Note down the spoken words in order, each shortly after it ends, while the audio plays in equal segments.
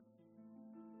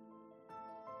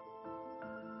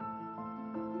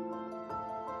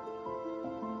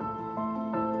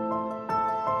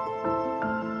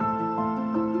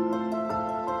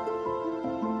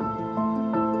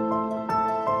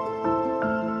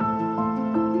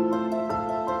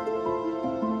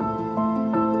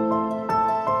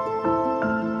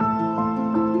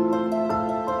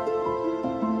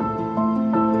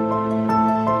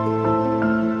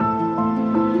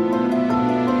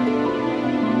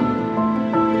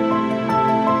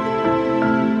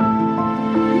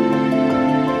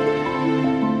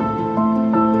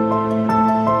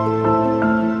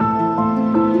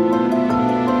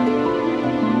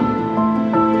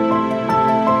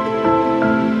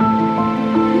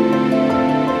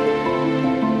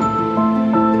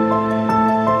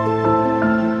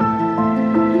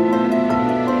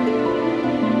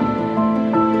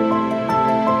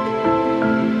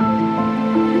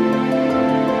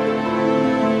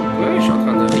je suis en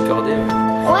train de recorder.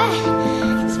 Ouais,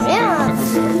 c'est bien.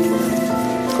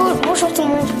 Cool, bonjour tout le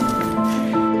monde.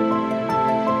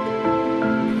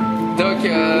 Donc,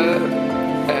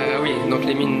 oui, donc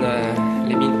la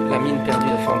mine perdue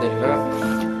de Phandelver.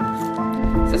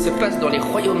 Ça se passe dans les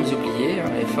royaumes oubliés,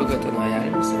 les Forgotten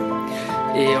Realms.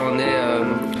 Et on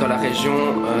est dans la région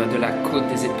de la côte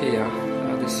des épées,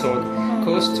 de Sword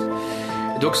Coast.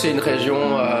 Donc c'est une région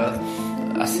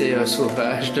assez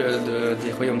sauvage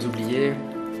des royaumes oubliés,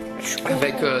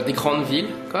 avec des grandes villes,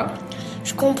 quoi.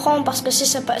 Je comprends parce que si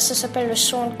ça s'appelle le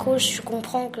Sword Coast, je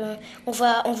comprends que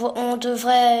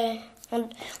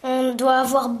on doit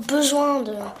avoir besoin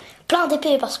de plein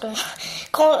d'épées parce que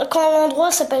quand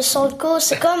l'endroit s'appelle Sword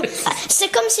Coast,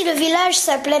 c'est comme si le village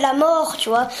s'appelait la mort, tu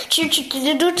vois. Tu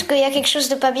te doutes qu'il y a quelque chose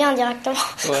de pas bien directement.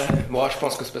 Ouais, moi je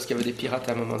pense que c'est parce qu'il y avait des pirates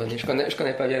à un moment donné. Je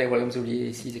connais pas bien les royaumes oubliés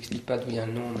ici, ils expliquent pas d'où il y a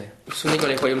le nom. Mais vous vous souvenez que dans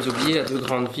les royaumes oubliés, il y a deux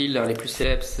grandes villes, les plus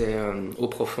célèbres, c'est Eau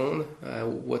Profonde,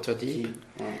 Waterdeep,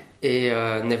 et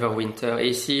Neverwinter. Et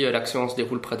ici, l'action se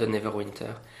déroule près de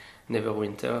Neverwinter.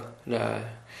 Neverwinter,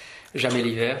 Jamais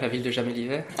l'hiver, la ville de Jamais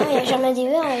l'hiver. Ah, il n'y a jamais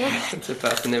d'hiver, là. Je ne sais pas,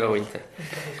 c'est Neverwinter.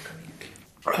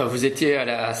 Vous étiez à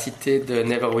la cité de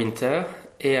Neverwinter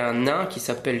et un nain qui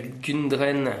s'appelle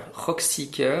Gundren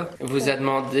Rockseeker vous a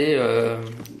demandé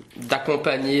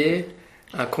d'accompagner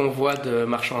un convoi de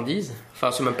marchandises.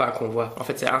 Enfin, c'est même pas un convoi. En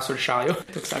fait, c'est un seul chariot.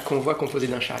 Donc, c'est un convoi composé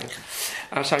d'un chariot.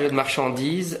 Un chariot de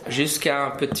marchandises jusqu'à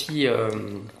un petit...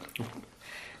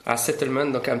 un settlement,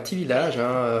 donc un petit village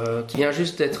qui vient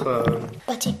juste d'être...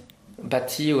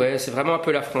 Bâti, ouais, c'est vraiment un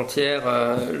peu la frontière.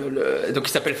 Donc il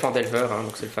s'appelle Phandelver,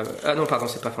 donc c'est le fameux. Ah non, pardon,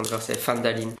 c'est pas Phandelver, c'est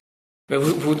Phandalin. Mais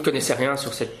vous ne connaissez rien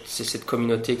sur cette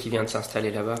communauté qui vient de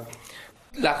s'installer là-bas.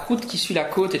 La route qui suit la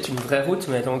côte est une vraie route,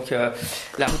 mais donc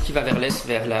la route qui va vers l'est,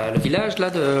 vers le village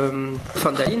là de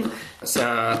Phandalin, c'est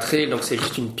un trail, donc c'est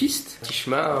juste une piste, un petit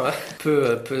chemin,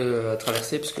 peu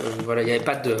traversé, parce que voilà, il n'y avait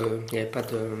pas de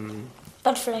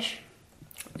flèche.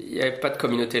 Il n'y avait pas de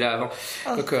communauté là avant.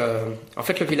 Donc, en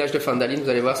fait, le village de Phandalin, vous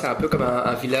allez voir, c'est un peu comme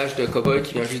un village de cow-boys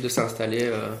qui vient juste de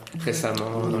s'installer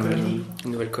récemment.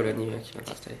 Une nouvelle colonie qui vient de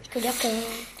s'installer.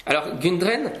 Alors,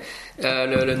 Gundren,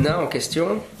 le nain en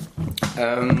question,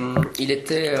 il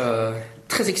était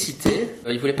très excité.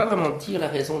 Il ne voulait pas vraiment dire la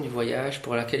raison du voyage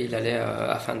pour laquelle il allait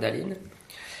à Phandalin.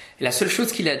 Et la seule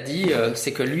chose qu'il a dit,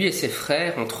 c'est que lui et ses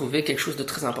frères ont trouvé quelque chose de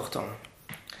très important.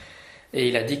 Et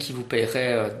il a dit qu'il vous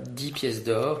paierait 10 pièces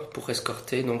d'or pour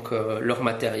escorter donc, leur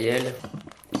matériel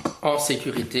en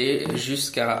sécurité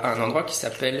jusqu'à un endroit qui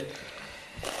s'appelle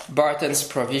Barton's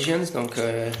Provisions, donc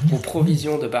aux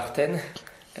provisions de Barton,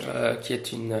 qui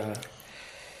est une...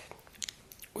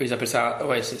 oui, ils appellent ça...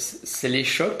 Ouais, c'est les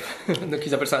shops, donc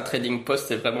ils appellent ça un trading post,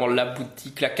 c'est vraiment la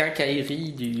boutique, la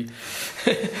quincaillerie du...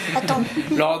 Attends.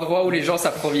 L'endroit où les gens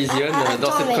s'approvisionnent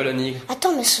dans cette colonie.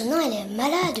 Attends, mais ce nain, il est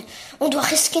malade. On doit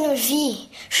risquer notre vie.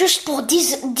 Juste pour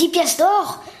 10 pièces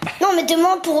d'or. Non, mais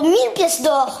demande pour 1000 pièces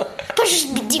d'or. Pas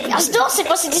juste 10 pièces d'or, c'est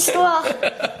quoi cette histoire?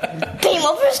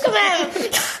 Paye-moi plus quand même.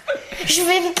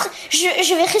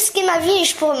 Je vais risquer ma vie et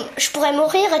je pourrais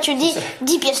mourir et tu dis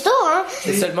 10 pièces d'or, hein.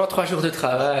 C'est seulement 3 jours de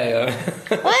travail.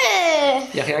 Ouais.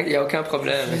 Il n'y a aucun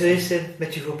problème. Mais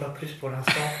tu vaux pas plus pour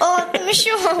l'instant. Oh, t'es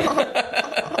méchant.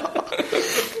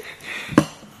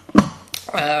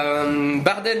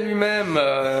 Barden lui-même,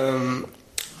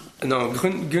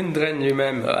 Gundren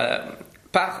lui-même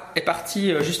est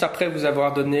parti juste après vous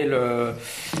avoir donné le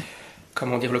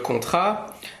contrat.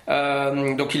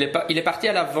 Donc il est parti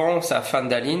à l'avance à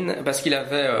Phandalin parce qu'il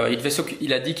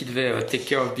a dit qu'il devait take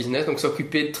care of business, donc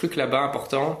s'occuper de trucs là-bas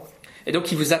importants. Et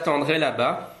donc il vous attendrait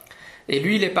là-bas. Et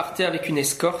lui, il est parti avec une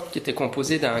escorte qui était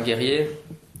composée d'un guerrier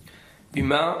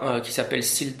humain qui s'appelle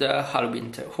Sildar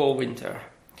Hallwinter.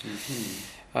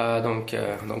 Donc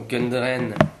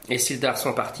Gundren et Sildar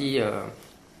sont partis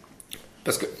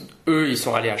parce que eux ils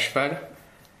sont allés à cheval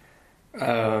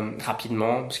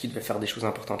rapidement parce qu'ils devaient faire des choses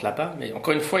importantes là-bas, mais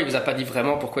encore une fois il vous a pas dit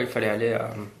vraiment pourquoi il fallait aller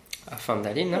à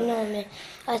Phandalin. Non mais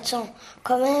attends,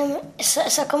 quand même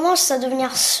ça commence à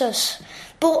devenir sus.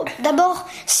 D'abord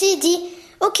s'il dit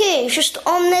ok, juste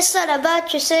emmener ça là-bas,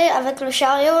 tu sais, avec le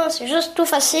chariot, c'est juste tout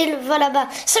facile, va là-bas.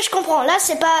 Ça, je comprends. Là,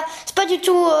 c'est pas du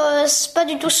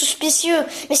tout suspicieux.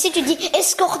 Mais si tu dis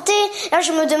escorter, là,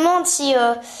 je me demande si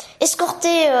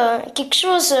escorter quelque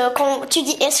chose. Quand tu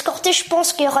dis escorter, je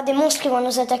pense qu'il y aura des monstres qui vont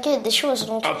nous attaquer, des choses.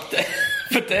 Donc. Ah,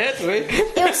 peut-être, oui.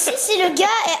 Et aussi, si le gars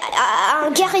a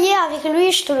un guerrier avec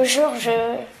lui, je te le jure,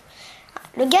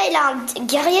 Le gars, il a un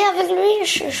guerrier avec lui.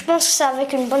 Je pense que c'est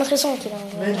avec une bonne raison qu'il a un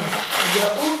Mais guerrier. il n'y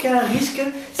a aucun risque,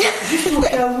 c'est juste au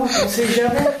cas où, on ne sait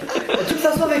jamais. De toute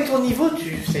façon, avec ton niveau,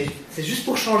 c'est juste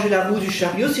pour changer la roue du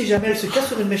chariot, si jamais elle se casse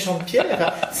sur une méchante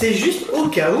pierre, c'est juste au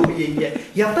cas où, il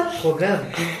n'y a pas de problème.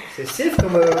 C'est safe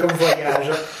comme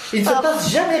voyage. Il ne se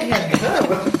passe jamais rien de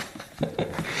grave.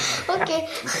 Ok.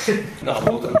 Non,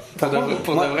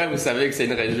 pour de vrai, vous savez que c'est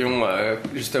une région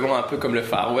justement un peu comme le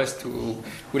Far West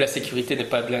où la sécurité n'est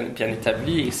pas bien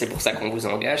établie et c'est pour ça qu'on vous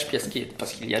engage parce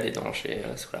qu'il y a des dangers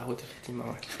sur la route, effectivement.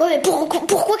 Ouais, mais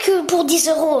pourquoi que pour 10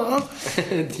 €, hein?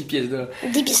 10 pièces d'or.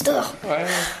 10 pièces d'or. Ouais.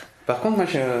 Par contre, moi,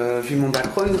 vu mon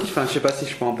background, enfin, je sais pas si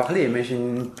je peux en parler, mais j'ai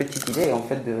une petite idée en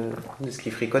fait de ce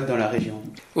qui fricote dans la région.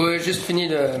 Ouais, juste fini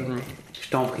Je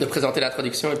t'en prie. de présenter la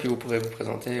traduction et puis vous pourrez vous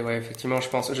présenter. Ouais, effectivement,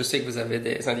 je sais que vous avez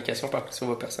des indications parfois sur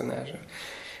vos personnages.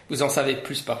 Vous en savez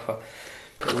plus parfois.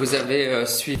 Vous avez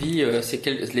suivi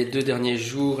les 2 derniers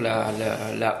jours la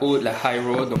High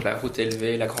Road, donc la route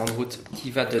élevée, la grande route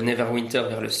qui va de Neverwinter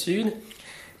vers le sud.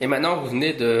 Et maintenant, vous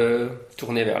venez de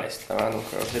tourner vers l'est. Hein, donc,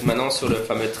 vous êtes maintenant sur le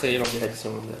fameux trail en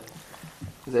direction de...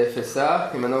 Vous avez fait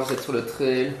ça, et maintenant vous êtes sur le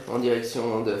trail en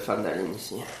direction de Phandalin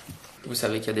ici. Vous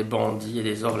savez qu'il y a des bandits et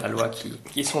des hors-la-loi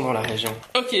qui sont dans la région.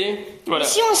 Ok, voilà.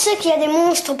 Si on sait qu'il y a des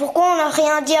monstres, pourquoi on n'a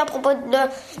rien dit à propos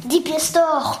de 10 pièces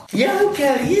d'or? Il n'y a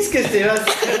aucun risque,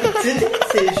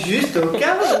 c'est juste au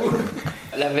cas où.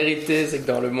 La vérité, c'est que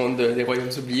dans le monde des royaumes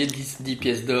oubliés, 10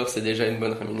 pièces d'or, c'est déjà une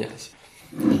bonne rémunération.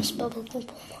 C'est pas beaucoup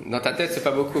pour moi. Dans ta tête, c'est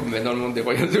pas beaucoup, mais dans le monde des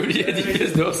royaumes oubliés, 10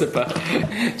 pièces d'or, c'est pas...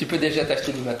 Tu peux déjà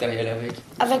t'acheter du matériel avec.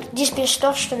 Avec 10 pièces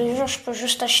d'or, je te le jure, je peux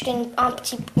juste acheter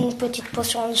une petite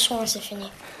potion de soin et c'est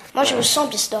fini. Moi, j'ai 100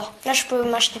 pièces d'or. Là, je peux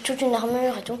m'acheter toute une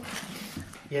armure et tout.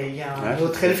 Il y a un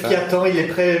autre elfe qui attend, il est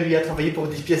prêt lui à travailler pour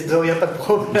 10 pièces d'or, il n'y a pas de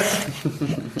problème.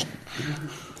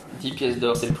 10 pièces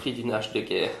d'or, c'est le prix d'une hache de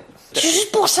guerre. C'est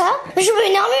juste pour ça? Mais je veux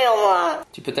une armure, moi.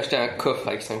 Tu peux t'acheter un coffre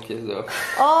avec 5 pièces d'or.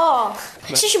 Oh,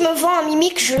 si je me vends un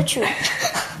mimique, je le tue.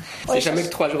 C'est jamais que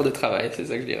 3 jours de travail, c'est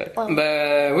ça que je dirais. Ouais.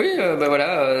 Bah oui,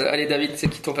 voilà. Allez David, c'est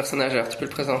qui ton personnage? Alors tu peux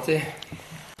le présenter?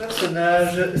 Le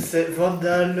personnage, c'est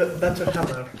Vandal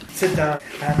Battlehammer. C'est un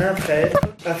nain prêtre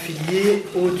affilié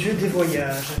au dieu des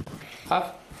voyages.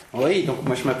 Ah, Oui, donc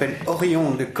moi je m'appelle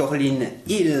Orion de Corlin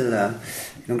Hill.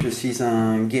 Donc je suis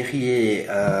un guerrier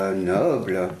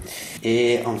noble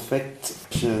et en fait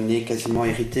je n'ai quasiment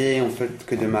hérité en fait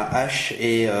que de ma hache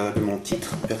et de mon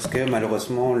titre parce que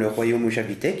malheureusement le royaume où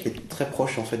j'habitais, qui est très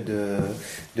proche en fait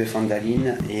de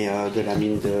Phandalin et de la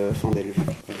mine de Phandelver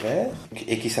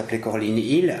et qui s'appelait Corlin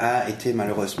Hill, a été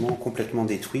malheureusement complètement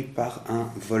détruit par un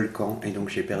volcan et donc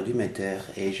j'ai perdu mes terres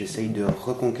et j'essaye de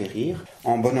reconquérir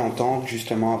en bonne entente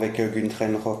justement avec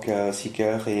Gunthren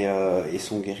Rockseeker et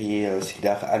son guerrier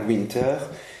Sildar Alwinter.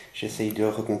 J'essaye de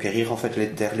reconquérir en fait les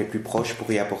terres les plus proches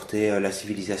pour y apporter la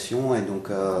civilisation et donc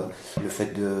le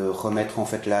fait de remettre en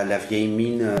fait la vieille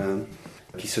mine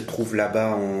qui se trouve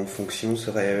là-bas en fonction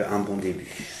serait un bon début.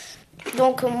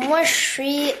 Donc, moi, je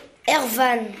suis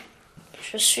Ervan.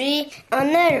 Je suis un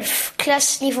elfe,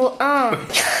 classe niveau 1.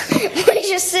 Oui,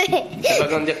 je sais. t'as pas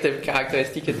besoin de dire tes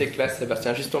caractéristiques et tes classes,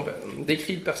 Sébastien. Juste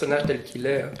décris le personnage tel qu'il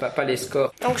est, pas les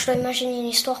scores. Donc, je dois imaginer une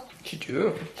histoire. Si tu veux.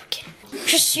 Ok.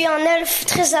 Je suis un elfe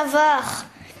très avare.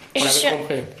 On l'avait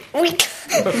compris. Oui.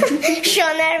 Je suis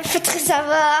un elfe très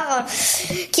avare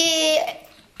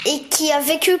qui a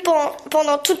vécu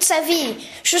pendant toute sa vie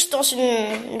juste dans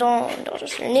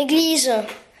une église.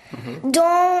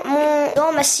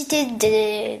 Dans ma cité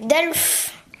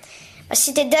d'elfes. Ma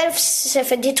cité d'elfes s'est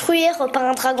fait détruire par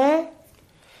un dragon.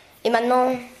 Et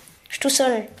maintenant, je suis tout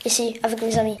seul, ici, avec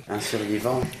mes amis. Un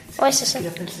survivant. Ouais, c'est ça. Il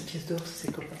appelle ses pièces d'or, c'est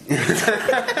ses copains.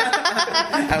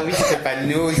 Ah oui, c'est pas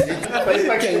nous, c'est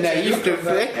pas quel naïf te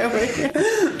fait.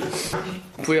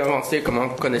 Vous pouvez avancer comment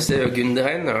vous connaissez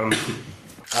Gundren.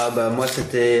 Ah bah moi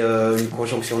c'était une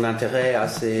conjonction d'intérêts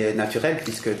assez naturelle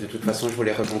puisque de toute façon je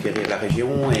voulais reconquérir la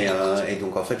région et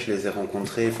donc en fait je les ai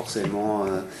rencontrés forcément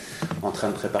en train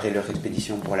de préparer leur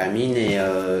expédition pour la mine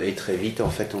et très vite en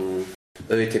fait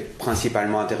eux étaient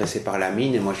principalement intéressés par la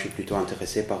mine et moi je suis plutôt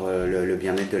intéressé par le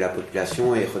bien-être de la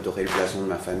population et redorer le blason de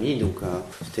ma famille donc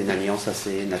c'était une alliance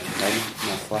assez naturelle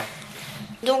ma foi.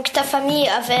 Donc ta famille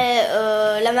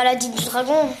avait la maladie du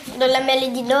dragon, de la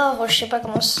maladie d'or, je sais pas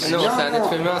comment ça. Non, c'est un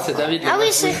être humain, c'est David. Ah oui,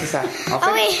 c'est ça. En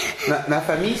Ah fait, oui. ma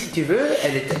famille, si tu veux,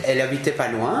 elle habitait pas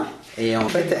loin et en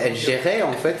fait, elle gérait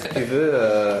en fait, si tu veux,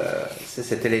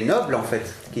 c'était les nobles en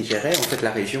fait qui géraient en fait la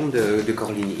région de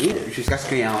Corlin Hill jusqu'à ce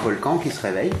qu'il y ait un volcan qui se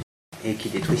réveille et qui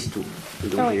détruise tout.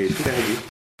 Donc j'ai tout perdu.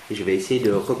 Et je vais essayer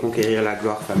de reconquérir la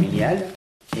gloire familiale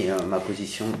et ma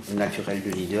position naturelle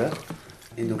de leader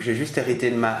Et donc j'ai juste hérité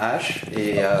de ma hache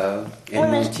et de Ouais,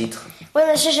 mon mais- titre. Ouais,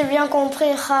 mais si j'ai bien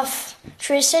compris, Raph,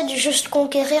 tu essaies de juste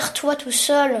conquérir toi tout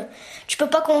seul. Tu peux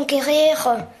pas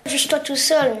conquérir juste toi tout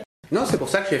seul. Non, c'est pour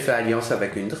ça que j'ai fait alliance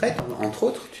avec une traite, entre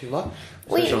autres, tu vois.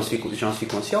 Oui. J'en suis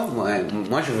conscient.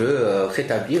 Moi, je veux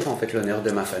rétablir en fait l'honneur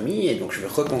de ma famille et donc je veux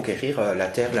reconquérir la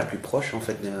terre la plus proche en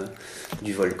fait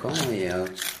du volcan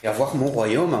et avoir mon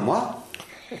royaume à moi.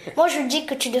 Moi, je dis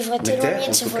que tu devrais Mais t'éloigner terre, de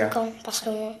en ce tout cas. volcan. Parce que.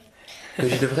 Que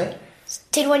je devrais.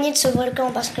 T'éloigner de ce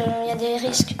volcan parce qu'il y a des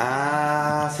risques.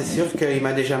 Ah, c'est sûr qu'il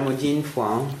m'a déjà maudit une fois.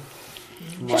 Hein.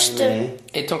 Moi, Juste- mais-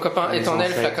 Et ton copain, et Les ton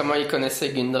elfe, là, ancêtres. comment il connaissait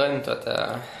Gundren? Toi,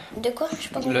 t'as De quoi? Je sais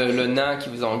pas compris. le nain qui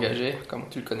vous a engagé, comment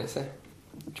tu le connaissais?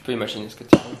 Tu peux imaginer ce que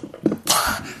tu veux.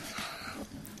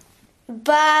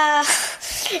 Bah.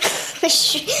 je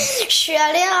suis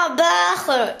allée à un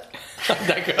bar.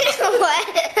 D'accord. Ouais.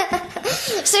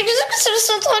 C'est que c'est le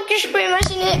seul truc que je peux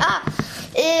imaginer. Ah.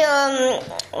 Et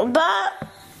bah.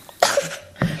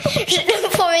 Le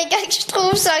premier gars que je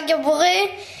trouve, c'est un gars bourré.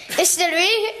 Et c'est lui.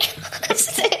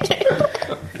 C'est lui.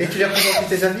 Et tu lui as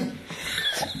présenté tes amis?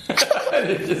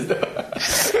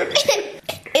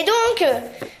 Et donc,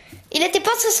 il était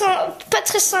pas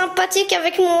très sympathique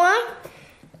avec moi.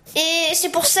 Et c'est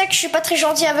pour ça que je suis pas très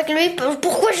gentil avec lui.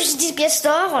 Pourquoi juste 10 pièces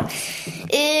d'or?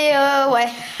 Et ouais.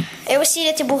 Et aussi, il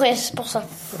était bourré, c'est pour ça.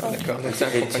 D'accord, donc c'est un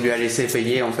Et tu compagnon. lui as laissé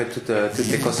payer en fait toutes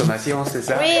tes consommations, c'est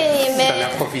ça? Oui, mais- T'en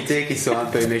as profité qu'ils soient un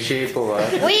peu éméchés pour...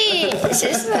 Oui,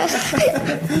 c'est ça.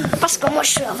 Parce que moi,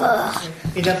 je suis avare.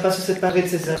 Il n'a pas se séparer de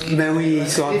ses amis. Mais oui,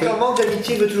 ils sont un Et peu... par manque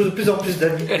d'amitié, il veut toujours de plus en plus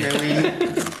d'amis. Mais oui,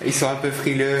 ils sont un peu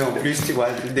frileux en plus, tu vois.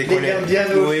 Dès qu'on Les gardes bien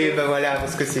au Oui, chaud. ben voilà,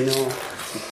 parce que sinon...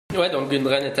 Ouais, donc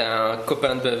Gundren était un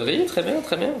copain de beuverie, très bien,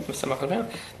 ça marche bien.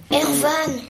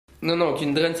 Ervan. Non,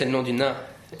 Gundren c'est le nom du nain.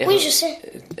 Oui, je sais.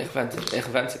 Ervan,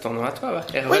 c'est ton nom à toi, ouais.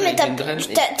 Ervan Oui, mais et Gundren.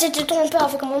 t'étais trompé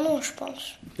avec mon nom, je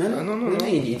pense. Non, Ah, non.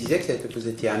 il disait que vous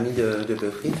étiez amis de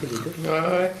beuverie, tous les deux.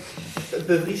 Ouais.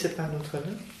 Beuverie, c'est pas un autre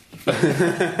nom.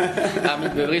 Amis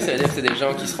de beuverie, ça veut dire que c'est des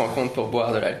gens qui se rencontrent pour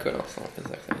boire de l'alcool ensemble, c'est ça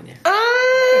que ça veut dire. Ah.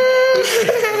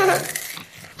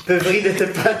 Beuverie n'était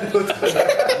pas un autre nom.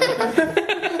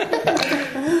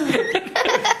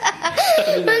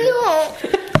 Ah non.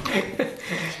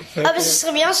 Ah, mais ce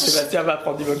serait bien. Sébastien va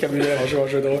apprendre du vocabulaire en jouant au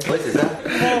jeu de rôle. Ouais, c'est ça.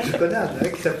 Je connais un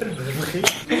mec qui s'appelle Beuverie.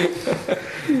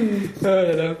 Oh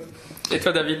là là. Et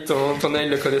toi, David, ton nain, il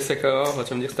le connaissait comment? Tu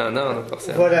vas me dire que c'était un nain, donc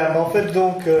forcément. Voilà, mais en fait,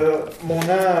 donc, mon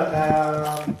nain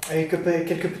a eu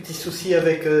quelques petits soucis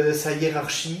avec sa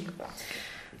hiérarchie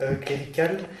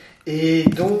cléricale. Et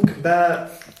donc, ben,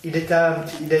 il était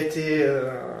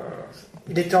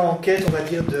en quête, on va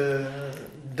dire,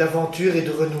 d'aventure et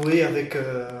de renouer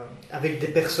avec des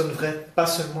personnes vraies, pas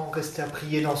seulement rester à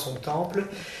prier dans son temple.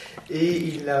 Et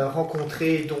il a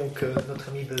rencontré donc notre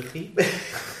ami Beuverie.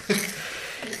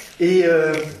 Et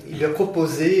il lui a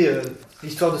proposé,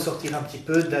 l'histoire de sortir un petit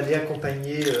peu, d'aller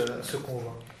accompagner ce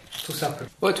convoi. Tout simplement.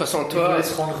 Ouais, de toute façon, Il toi, voulait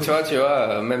se rendre tu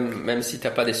vois, même si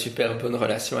t'as pas des super bonnes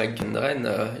relations avec Gundren,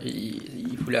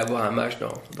 il voulait avoir un mage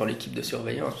dans l'équipe de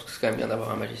surveillance, parce que c'est quand même bien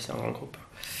d'avoir un magicien dans le groupe.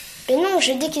 Mais non,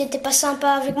 j'ai dit qu'il était pas sympa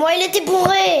avec moi. Il était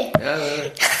bourré. Ah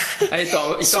ouais. Ah, il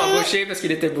t'a embauché parce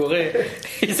qu'il était bourré.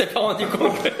 Il s'est pas rendu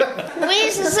compte. Oui,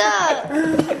 c'est ça.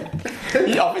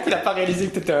 En fait, il a pas réalisé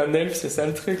que t'étais un elfe, c'est ça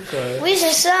le truc, quoi. Oui,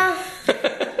 c'est ça.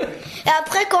 Et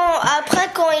après,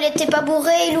 quand il était pas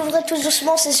bourré, il ouvrait tout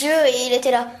doucement ses yeux et il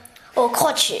était là. Oh,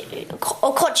 crotte,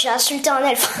 j'ai insulté un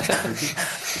elfe.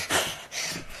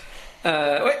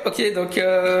 Ouais, ok,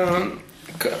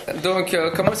 donc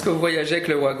comment est-ce que vous voyagez avec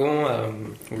le wagon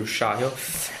ou le chariot?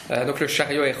 Donc le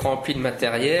chariot est rempli de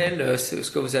matériel. Ce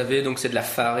que vous avez, donc c'est de la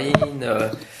farine,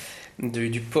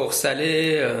 du porc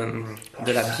salé,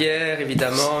 de la bière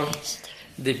évidemment,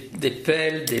 des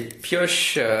pelles, des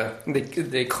pioches,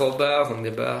 des crowbars, donc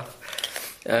des barres,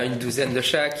 une douzaine de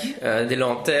chaque, des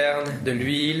lanternes, de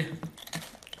l'huile,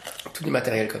 tout du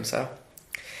matériel comme ça.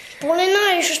 Pour les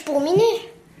nains et juste pour miner.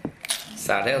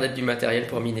 Ça a l'air d'être du matériel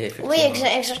pour miner, effectivement. Oui,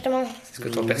 exactement. C'est ce que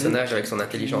ton personnage, avec son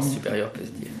intelligence supérieure, peut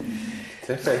se dire.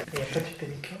 C'est fait. Il n'y a pas du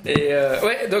pélican. Et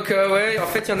ouais, donc ouais, en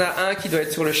fait, il y en a un qui doit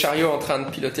être sur le chariot en train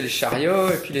de piloter le chariot,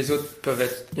 et puis les autres peuvent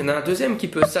être. Il y en a un deuxième qui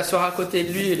peut s'asseoir à côté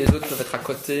de lui, et les autres peuvent être à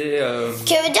côté.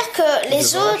 Qui veut dire que les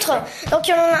Devant, autres. Donc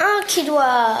il y en a un qui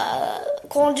doit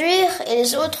conduire et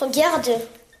les autres gardent.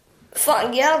 Enfin,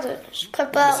 garde, je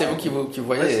prépare. C'est vous qui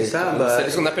voyez. Ouais, c'est ça, bah- C'est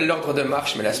ce qu'on appelle l'ordre de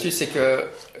marche, mais l'astuce, c'est que.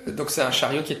 Donc c'est un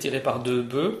chariot qui est tiré par 2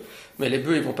 bœufs, mais les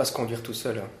bœufs, ils vont pas se conduire tout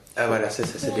seuls. Ah voilà, c'est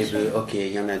des bœufs. Ok,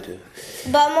 il y en a 2.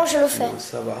 Bah, moi je le fais. Bon,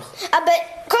 ça va. Ah ben,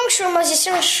 quand je suis un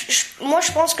magicien, moi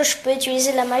je pense que je peux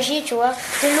utiliser de la magie, tu vois,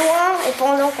 de loin, et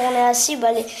pendant qu'on est assis, bah,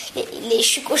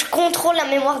 je contrôle la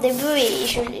mémoire des bœufs et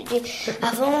je les dis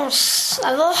avance.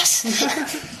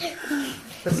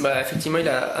 Bah, effectivement, il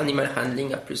a Animal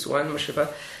Handling à +1. Moi, je sais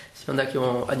pas s'il y en a qui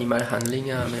ont Animal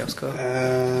Handling à un meilleur score.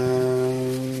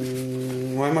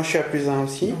 Ouais, moi je suis à +1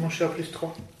 aussi. Non, moi je suis à +3.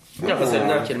 Non, c'est le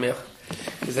nain qui est le meilleur.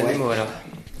 Les animaux, alors.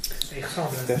 Il ressemble.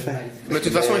 Tout à fait. Mais de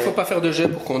toute façon, il faut pas faire de jet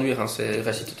pour conduire, hein, c'est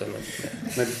facile totalement.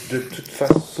 Mais de toute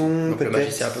façon, Donc le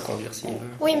magicien peut-être. peut conduire s'il veut.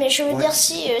 Oui, mais je veux dire,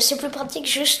 si c'est plus pratique,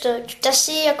 juste tu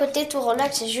t'assieds à côté, tout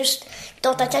relax, c'est juste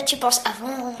dans ta tête, tu penses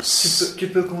avance. Tu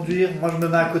peux conduire, moi je me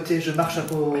mets à côté, je marche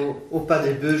au pas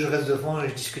des bœufs, je reste devant et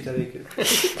je discute avec eux.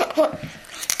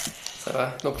 Ça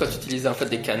va. Donc toi, tu utilises en fait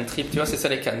des cantrips. Tu vois, c'est ça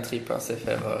les cantrips, hein, c'est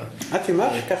faire. Ah, tu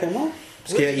marches carrément?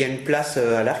 Parce qu'il y a une place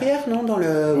à l'arrière, non, dans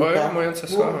le. Ouais, pas moyen de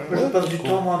s'asseoir. Ouais, je passe du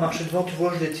temps moi à marcher devant, tu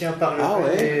vois, je les tiens par le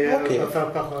ok.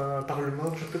 par le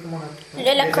mort, je sais pas comment on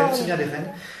appelle. La Les corde. rênes, c'est bien les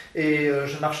rênes. Et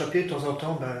je marche à pied de temps en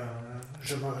temps,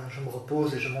 je me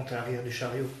repose et je monte à l'arrière du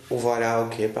chariot. Voilà,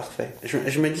 ok, parfait.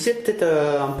 Je me disais peut-être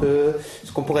un peu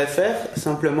ce qu'on pourrait faire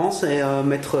simplement, c'est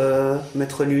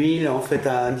mettre l'huile en fait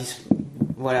à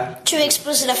voilà. Tu veux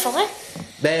exploser la forêt?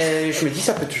 Ben, je me dis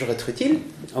ça peut toujours être utile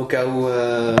au cas où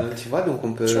tu vois, donc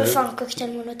on peut. Tu veux faire un cocktail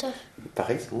molotov?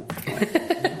 Par exemple,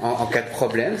 ouais. en cas de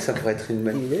problème, ça pourrait être une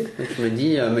bonne idée. Donc, je me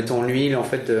dis, mettons l'huile en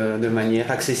fait de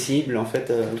manière accessible en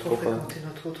fait. Trop fréquenter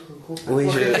notre autre groupe. Oui,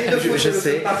 je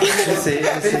sais.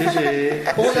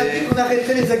 On a dit qu'on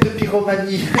arrêterait les actes de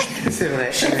pyromanie. C'est vrai.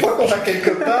 Chaque fois qu'on va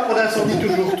quelque part, on incendie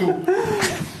toujours tout.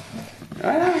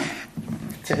 Voilà.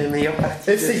 C'est les meilleures parties.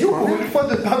 Essayons pour une fois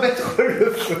de ne pas mettre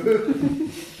le feu.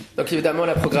 Donc évidemment,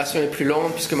 la progression est plus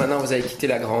lente puisque maintenant vous avez quitté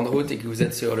la grande route et que vous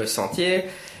êtes sur le sentier.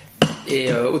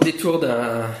 Et au détour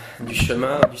du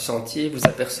chemin, du sentier, vous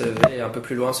apercevez un peu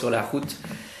plus loin sur la route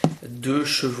 2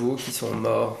 chevaux qui sont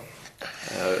morts,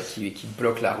 qui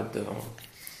bloquent la route devant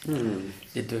vous.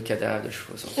 Les 2 cadavres de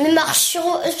chevaux sont... Mais marche sur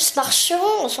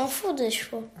eux, on s'en fout des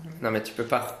chevaux. Non mais tu peux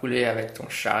pas rouler avec ton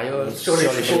chariot Sur les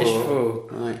chevaux.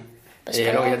 Ouais. Parce Et que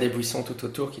alors là- il y a des buissons tout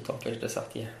autour qui t'empêchent de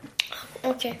sortir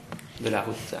Ok. de la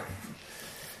route.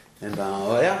 Et ben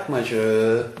voilà, moi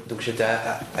donc j'étais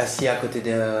assis à côté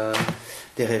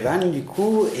des Revan du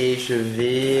coup et je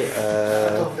vais.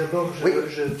 Attends, d'abord, Oui.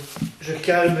 je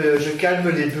calme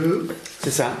les bœufs. C'est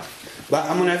ça. Bah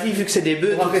à mon avis, vu que c'est des bœufs,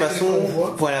 de Pour toute arrêter façon, le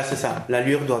convoi. voilà, c'est ça.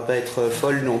 L'allure doit pas être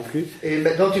folle non plus. Et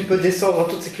maintenant, tu peux descendre en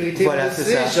toute sécurité. Voilà, on ne c'est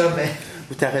sait ça. jamais.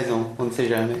 T'as raison, on ne sait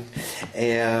jamais.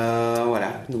 Et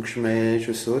voilà, donc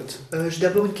je saute. J'ai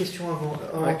d'abord une question avant.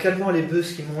 En Ouais. calmant les bœufs,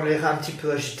 est-ce qu'ils m'ont l'air un petit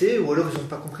peu agités ou alors ils n'ont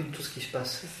pas compris du tout ce qui se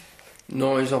passe?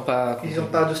 Non, ils n'ont pas... Ils n'ont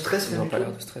pas de stress, Ils même n'ont du pas tout.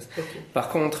 l'air de stress. Ok. Par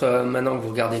contre, maintenant que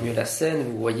vous regardez mieux la scène,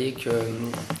 vous voyez que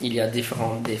il y a des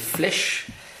flèches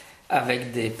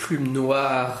avec des plumes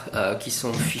noires qui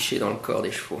sont fichées dans le corps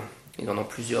des chevaux. Ils en ont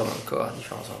plusieurs dans le corps à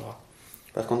différents endroits.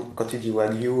 Par contre, quand tu dis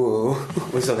Wagyu aux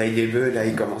oreilles des bœufs, là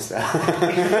il commence à.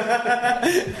 Là,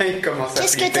 il commence à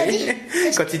Qu'est-ce que flipper. t'as dit?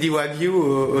 Quand tu dis Wagyu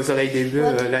aux oreilles des bœufs,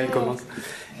 Wagyu.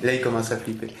 là il commence à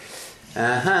flipper.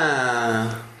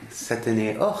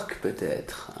 Satané orc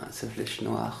peut-être, ce flèche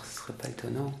noire, ce serait pas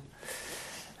étonnant.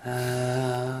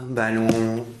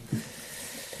 Ballon.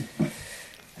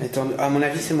 Attends, à mon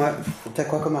avis c'est moi. T'as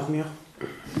quoi comme armure?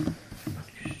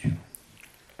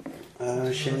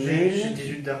 J'ai Chaînée.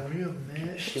 18 d'armure, mais.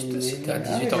 Si t'as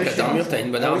 18 Ah, en oui, 4 d'armure, t'as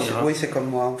une bonne Ah oui, armure. hein. oui, c'est comme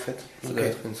moi en fait. Ça Ok. doit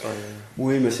être une sorte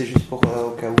Oui, mais c'est juste pour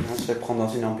au cas où on se fait prendre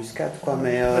dans une embuscade, quoi.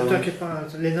 Mais Ne t'inquiète pas,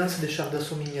 les nains c'est des chars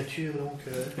d'assaut miniatures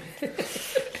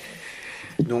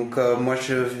donc. moi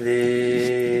je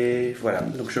vais, voilà.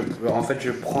 Donc en fait,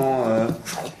 je prends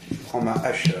ma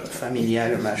hache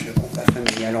familiale, ma hache de combat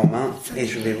familiale en main, et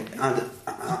je vais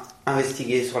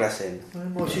investiguer sur la scène. Ouais,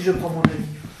 moi aussi je prends mon ami.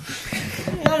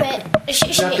 Non, mais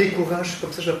J'ai un décourage,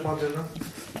 comme ça je la prends à deux mains.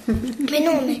 mais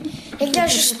non, mais les gars,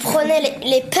 juste prenez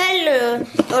les pelles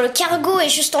dans le cargo et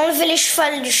juste enlevez les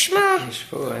chevaux du chemin. les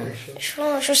chevaux, ouais. Les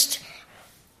chevaux, juste.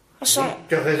 On s'en.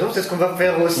 Tu as raison, c'est ce qu'on va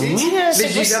faire aussi. C'est Mais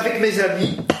j'y vais possible. avec mes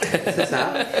amis. C'est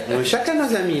ça. Donc, chacun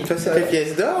nos amis. Toi, c'est tes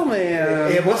pièces d'or, mais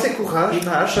Et moi c'est courage,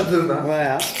 ma hache à deux mains.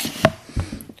 voilà.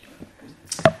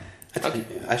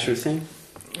 Hache aussi.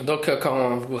 Donc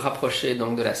quand vous vous rapprochez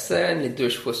donc de la scène, les 2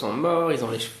 chevaux sont morts, ils ont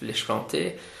les cheveux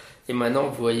hantés. Et maintenant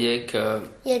vous voyez que...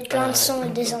 Il y a plein de sang et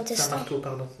des C'est un intestins. marteau,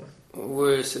 pardon.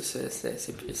 Oui,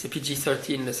 c'est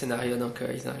PG-13 le scénario, donc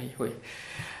ils arrivent, oui.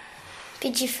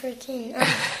 PG-13.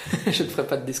 Je ne ferai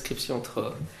pas de description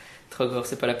trop gore,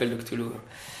 c'est pas l'appel de Cthulhu.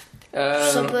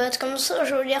 Ça peut être comme ça,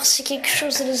 je veux dire, si quelque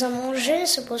chose les a mangés,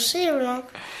 c'est possible. Hein.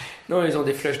 Non, ils ont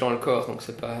des flèches dans le corps, donc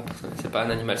c'est pas un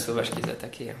animal sauvage qui les a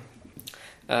attaqués.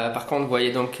 Par contre, vous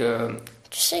voyez donc...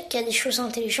 Tu sais qu'il y a des choses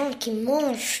intelligentes qui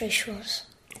mangent les choses.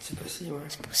 c'est possible, ouais.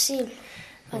 C'est possible.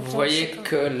 Vous Attends, voyez je sais pas.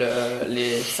 que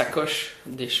les sacoches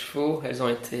des chevaux, elles ont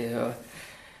été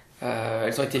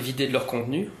vidées de leur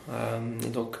contenu. Et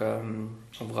donc,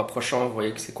 en vous rapprochant, vous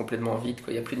voyez que c'est complètement vide,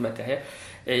 quoi. Il n'y a plus de matériel.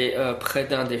 Et près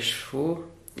d'un des chevaux,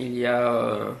 il y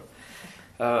a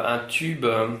un tube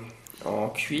en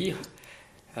cuir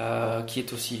qui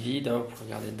est aussi vide, hein, pour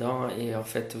regarder dedans. Et en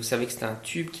fait, vous savez que c'est un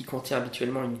tube qui contient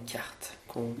habituellement une carte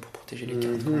pour protéger les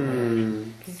cartes.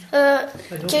 Ah,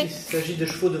 donc Quel- il s'agit de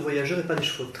chevaux de voyageurs et pas des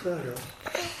chevaux de train alors.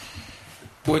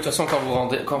 Oui, de toute façon,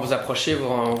 quand vous approchez,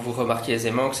 vous remarquez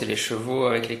aisément que c'est les chevaux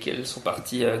avec lesquels sont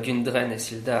partis Gundren et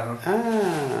Sildar. Hein.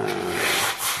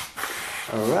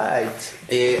 Alright.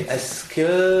 Et est-ce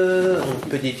que on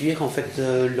peut déduire en fait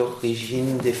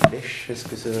l'origine des flèches? Est-ce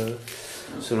que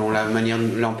selon la manière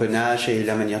de l'empennage et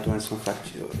la manière dont elles sont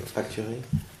fracturées?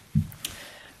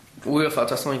 Oui, enfin, de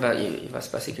toute façon, il va se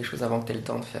passer quelque chose avant que tu aies le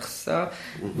temps de faire ça.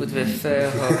 Vous devez faire...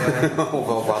 On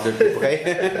va en voir de plus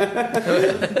près.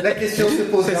 La question se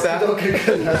pose C'est ça. dans quelques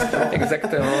instants.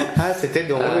 Exactement. Ah, c'était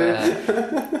drôle.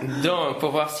 Donc,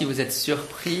 pour voir si vous êtes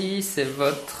surpris, c'est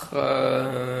votre...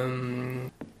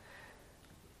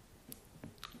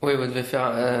 Oui, vous devez faire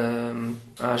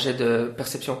un jet de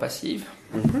perception passive.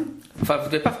 Enfin, vous ne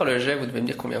devez pas faire le jet, vous devez me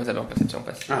dire combien vous avez en perception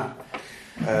passive.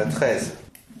 13.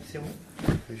 C'est bon.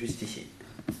 Juste ici.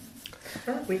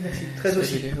 Ah oui, merci. 13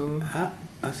 aussi. Il est où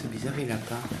C'est bizarre, il a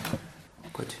pas.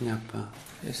 Pourquoi tu n'as pas?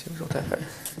 Et c'est où j'en t'ai fait.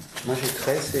 Moi j'ai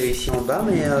 13, c'est ici en bas,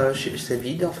 mais c'est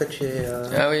vide en fait chez.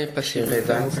 Ah oui, pas Chez chez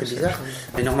Revan, c'est bizarre.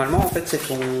 Mais normalement, en fait, c'est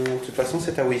ton. De toute façon,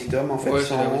 c'est ta wisdom en fait. Ouais,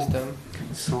 c'est la wisdom.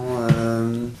 sans,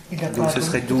 Il a donc pas ce un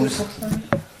serait bonus 12. pour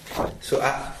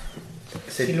ça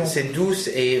Ils l'ont. C'est 12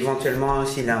 et éventuellement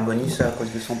s'il a un bonus à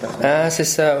cause de son personnage. Ah, c'est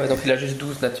ça, ouais, donc il a juste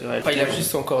 12 naturel. Enfin, il a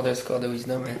juste son score de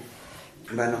wisdom. Ouais.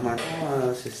 Bah normalement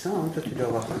c'est ça, hein. Toi tu dois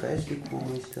avoir 13 du coup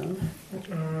en wisdom.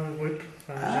 Oui.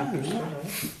 Ah, J'ai un plus oui.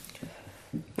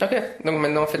 ça, Ok, donc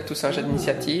maintenant faites tous un jet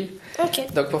d'initiative.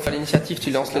 Ok. Donc pour faire l'initiative,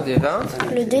 tu lances le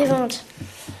D20. Le D20.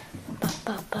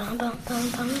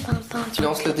 Tu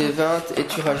lances le D20 et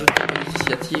tu rajoutes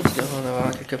l'initiative, tu devrais en avoir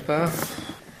un quelque part.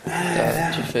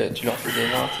 Tu lances le D20,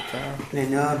 etc. Les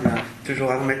nobles,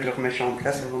 toujours à remettre leur méchant en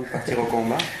place avant de partir au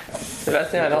combat.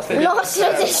 Sébastien, lance le D20. Lance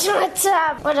le dé sur la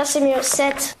table. Voilà, c'est mieux.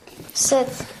 7. 7.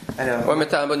 Alors, Ouais, mais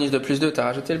t'as un bonus de plus 2, t'as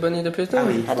rajouté le bonus de plus 2 ah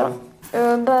oui, Attends.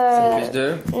 C'est plus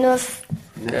 2. 9.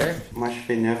 9. Moi je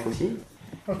fais 9 aussi.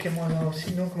 Ok, moi non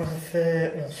aussi, donc moi ça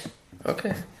fait 11. Ok,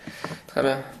 très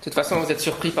bien. De toute façon, vous êtes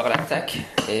surpris par l'attaque.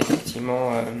 Et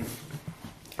effectivement,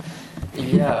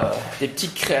 il y a des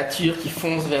petites créatures qui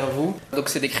foncent vers vous. Donc,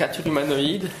 c'est des créatures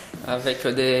humanoïdes avec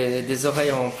des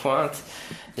oreilles en pointe,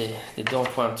 des dents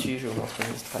pointues. Je vous montre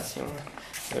l'illustration.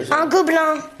 Un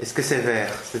gobelin. Est-ce que c'est vert?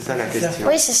 C'est ça la question.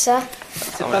 Oui, c'est ça.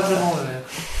 C'est pas vraiment le vert.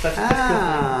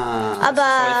 Ah Ce sont bah.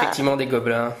 effectivement des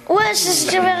gobelins. Ouais,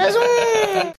 j'avais raison.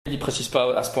 Il précise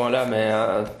pas à ce point-là, mais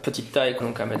petite taille,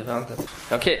 donc 1m20.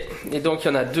 Ok, et donc il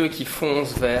y en a deux qui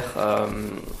foncent vers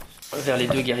les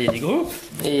deux guerriers du groupe,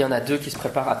 et il y en a deux qui se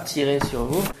préparent à tirer sur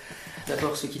vous.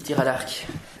 D'abord ceux qui tirent à l'arc.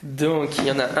 Donc il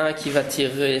y en a un qui va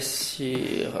tirer sur...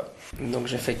 Donc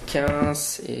j'ai fait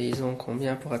 15, et ils ont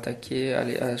combien pour attaquer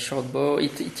à shortbow? Ils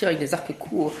tirent avec des arcs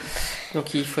courts,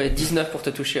 donc il faut être 19 pour te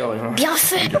toucher, Orion. Bien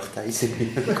fait. Leur taille, c'est mieux.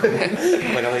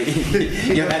 Ou alors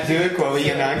il y en a deux, quoi. Oui,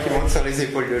 il y en a un qui monte sur les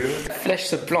épaules de l'autre. La flèche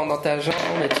se plante dans ta jambe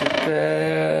et tu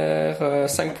perds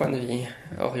 5 points de vie,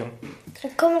 Orion. On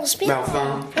commence bien. Mais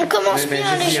enfin, On commence mais bien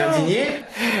je les suis gens. indigné.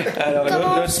 Alors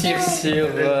Comment l'autre tire sur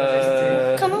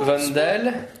Comment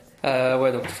Vandal.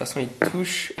 Ouais, donc de toute façon il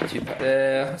touche et tu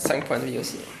perds 5 points de vie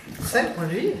aussi. 5 points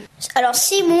de vie. Alors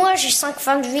si moi j'ai 5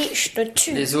 fins de vie, je te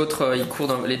tue. Les autres, ils courent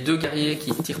dans... Les deux guerriers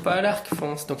qui tirent pas à l'arc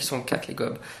foncent, donc ils sont 4 les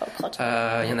gobes.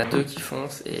 Il y en a 2 qui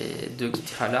foncent et 2 qui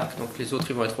tirent à l'arc, donc les autres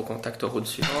ils vont être au contact au round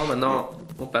suivant. Maintenant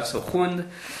on passe au round.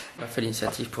 On va faire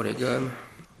l'initiative pour les gobes.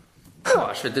 Oh,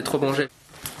 je fais des trop bons jets.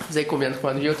 Vous avez combien de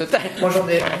points de vie au total? Moi j'en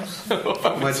ai 11.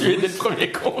 Moi, Tu es dès le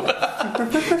premier combat.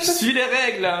 Je suis les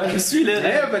règles, hein. Je suis les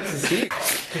règles. Ouais, pas de soucis.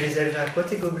 Tu les as levés à quoi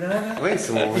tes gobelins là? Ouais, Ils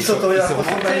sont tombés dans la montés,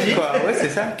 potion magique. quoi. Ouais, c'est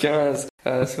ça. 15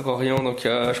 sur Orion, donc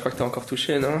je crois que t'es encore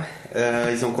touché, non?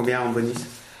 Ils ont combien en bonus?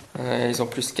 Ils ont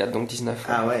plus 4, donc 19.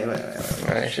 Ah ouais.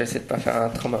 Ouais, j'essaie de pas faire un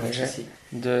trop mauvais jet. Si.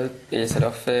 2, et ça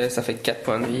fait 4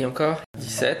 points de vie encore.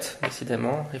 17,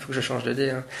 décidément. Il faut que je change de dé.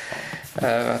 Hein.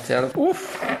 21.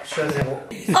 Ouf! Je suis à 0.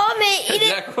 Oh mais il est...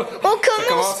 Bien, quoi. On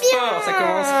commence bien. fort, ça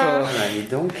commence fort. Ah, et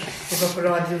donc, Il va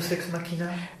falloir un Deus Ex Machina.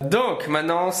 Donc,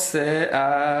 maintenant, c'est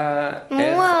à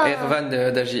Moi. Ervan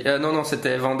d'agir. Non,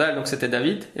 c'était Vandal, donc c'était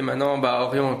David. Et maintenant,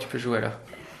 Orion, tu peux jouer là.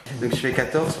 Donc je fais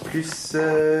 14 plus...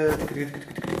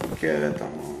 Attends,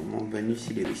 mon bonus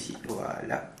il est ici.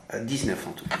 Voilà. 19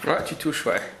 en tout. Ouais, tu touches,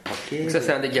 ouais. Ok. Donc ça,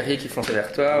 c'est un des guerriers qui fonce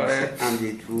vers toi, ouais. C'est un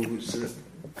des 12.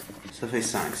 Ça fait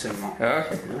 5 seulement. Ah,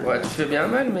 ok. Ouais, tu fais bien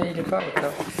mal, mais il est pas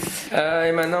maintenant.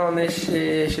 Et maintenant, on est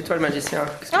chez toi, le magicien.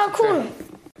 Qu'est-ce que Ah, tu cool.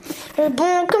 fais?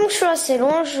 Bon, comme je suis assez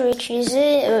loin, je vais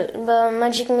utiliser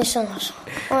Magic Missile.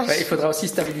 Ouais, il faudra aussi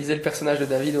stabiliser le personnage de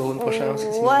David au round prochain. Parce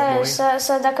que sinon, il va Ouais, mourir.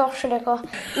 ça d'accord, je suis d'accord.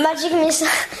 Magic Missile.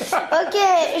 Ok,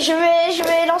 je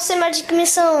vais lancer Magic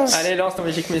Missile. Allez, lance ton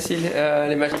Magic Missile.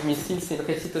 Les Magic Missiles, c'est une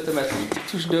réussite automatique.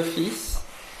 Tu touches d'office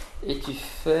et tu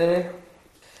fais...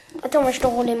 Attends, moi je dois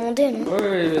rouler mon dé, non?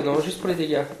 Ouais, non, juste pour les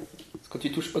dégâts. Parce que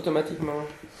tu touches automatiquement.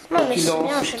 Non, mais Tu c'est bien,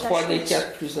 lances j'ai de la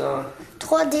 3d4 plus 1.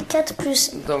 3d4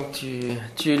 plus... Donc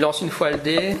tu lances une fois le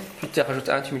dé, puis tu rajoutes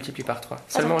 1, tu multiplies par 3.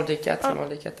 Seulement le d4, seulement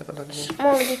le d4, t'as pas besoin de dé.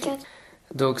 Moi, le d4.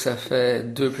 Donc ça fait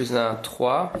 2 plus 1,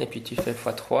 3, et puis tu fais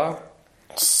x3.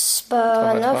 C'est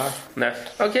pas 9. 9.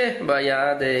 Ok, bah il y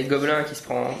a des gobelins qui se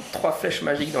prennent 3 flèches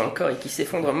magiques dans le corps et qui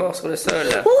s'effondrent morts sur le sol.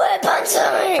 Ouais, pas de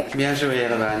ça. Bien joué,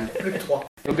 Erwan. Plus que 3.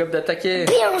 Le gobe d'attaquer.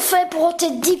 Bien fait pour ôter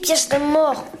 10 pièces de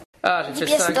mort. Ah, j'ai 10 fait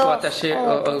pièces 5 d'or. pour attacher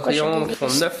Oh, au pourquoi j'ai rayon, dit qui font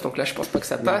 10? 9, donc là je pense pas que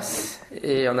ça passe.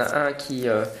 Et il y en a un qui...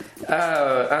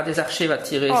 un des archers va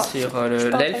tirer Oh, sur je parle l'elfe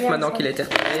pas bien, maintenant ça. qu'il a été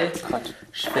retiré. Crotte.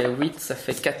 Je fais 8, ça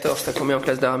fait 14, t'as combien en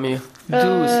classe d'armure 12,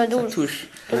 12. ça touche.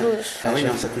 12. Ah oui,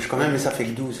 non, ça touche quand même, mais ça fait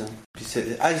que 12. Puis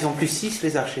ils ont plus 6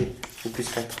 les archers. Ou plus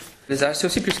 4. Les archers, c'est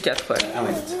aussi plus 4, ouais. Ah ouais,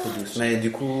 c'est plus 12. Mais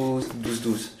du coup,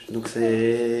 12-12. Donc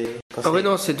c'est... Ah oui,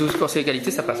 non, c'est 12 pour c'est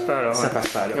égalité, ça passe pas alors. Ça passe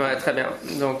pas alors. Ouais, très bien.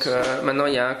 Donc maintenant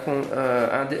il y a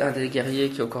un des guerriers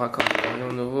qui est au corps à corps.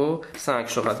 Orion nouveau. 5,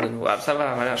 je rate de nouveau. Ah, ça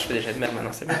va, voilà, je fais des jets de merde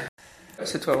maintenant, c'est bien.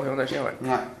 C'est toi, Orion d'agir, ouais.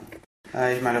 Ouais.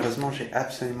 Ah, et malheureusement, j'ai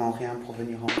absolument rien pour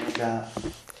venir en là.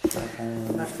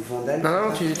 Vandal. Non,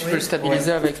 non, tu peux le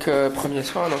stabiliser avec premier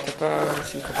soin, donc t'as pas.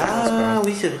 Si le préférence, Ah pas.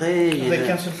 oui, c'est vrai. Avec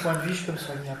un seul point de vie, je peux me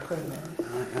soigner après. Mais...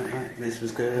 Ouais. Mais c'est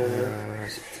parce que...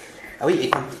 Ah oui, et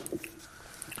quand...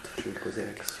 Je vais te poser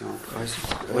la question.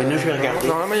 Ouais, non, je vais regarder.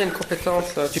 Normalement, il y a une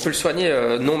compétence. Tu peux le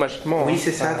soigner non magiquement. Oui, hein.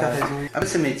 c'est ça, t'as raison. Ah bah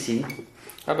c'est médecine.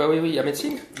 Ah bah oui, il y a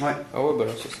médecine. Ouais. Ah ouais, bah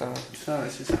là, c'est ça. Ça, ouais,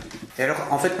 c'est ça. Et alors,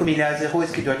 en fait, comme il est à 0,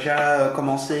 est-ce qu'il doit déjà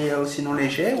commencer aussi non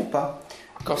léger ou pas?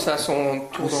 Quand c'est à son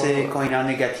tour. Ou c'est quand il est en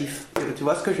négatif? Tu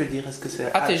vois ce que je veux dire? Est-ce que c'est...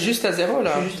 Ah, t'es juste à 0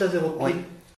 là? Je suis juste à 0. Oui.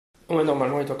 Ouais,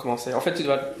 normalement, il doit commencer. En fait,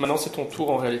 maintenant, c'est ton tour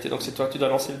en réalité, donc c'est toi, tu dois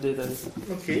lancer le dé, David.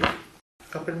 Ok.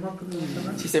 Rappelle-moi comment ça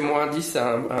marche. Si c'est moins 10, c'est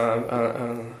en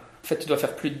fait, tu dois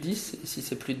faire plus de 10. Et si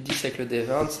c'est plus de 10 avec le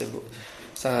D20, c'est beau.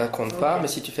 Ça compte pas, mais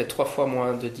si tu fais 3 fois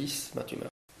moins de 10, bah tu meurs.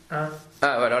 1.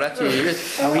 Ah, ouais, alors là, tu.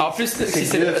 Ah oui. En plus, si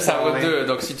C'est deux ça fois, vaut ouais. 2,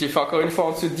 donc si tu fais encore une fois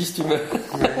en dessous de 10, tu meurs.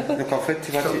 Ouais. Donc en fait,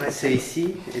 tu vois, c'est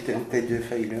ici, et t'as 2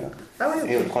 failures. Ah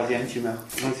oui, Et au ok. 3e, tu meurs.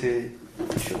 Donc c'est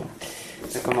chaud.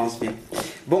 Ça commence bien.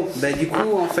 Bon, bah du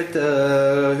coup, en fait,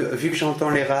 vu que j'entends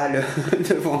les râles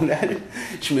de Vandal,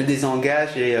 je me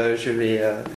désengage et je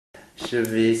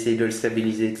vais essayer de le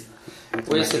stabiliser.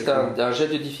 Oui, c'est un jet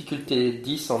de difficulté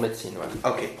 10 en médecine, ouais.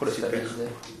 Ok, Pour le super. stabiliser.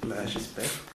 Bah j'espère.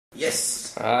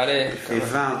 Yes. Allez, Et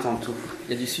 20 en tout.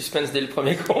 il y a du suspense dès le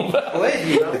premier combat. Ouais,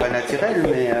 c'est pas naturel,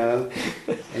 mais...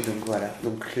 Et donc voilà.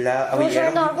 Donc là... Ah oui, Bonjour,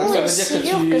 alors, dans- Donc ça Oh, veut c'est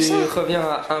dire dur que que tu ça. reviens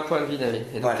à 1 point de vie, David.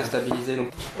 Et donc Voilà. t'es stabilisé.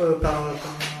 Donc...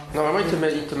 Normalement,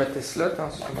 il te met tes slots, hein,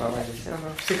 sur ton magicien, là.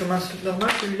 C'est comme un slot normal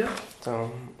celui-là.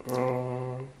 Attends,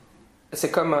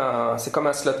 c'est comme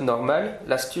un slot normal.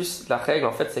 L'astuce, la règle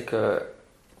en fait, c'est que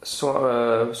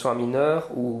soit mineur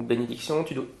ou bénédiction,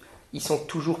 ils sont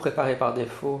toujours préparés par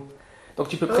défaut. Donc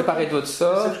tu peux préparer d'autres C'est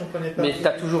ça sorts, que je comprenais pas. mais tu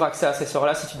as toujours accès à ces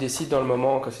sorts-là si tu décides dans le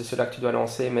moment que c'est ceux-là que tu dois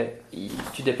lancer, mais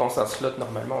tu dépenses un slot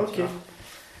normalement. Ok. Tu vois.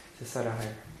 C'est ça la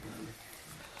règle.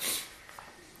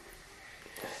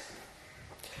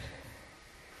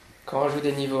 Quand on joue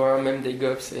des niveaux 1, même des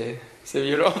gobs, c'est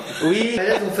violent. Oui.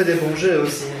 D'ailleurs, ils ont fait des bons jeux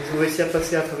aussi. Ils ont réussi à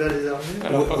passer à travers les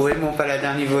armures. Où est mon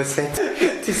paladin niveau 7?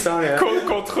 Tu sens là.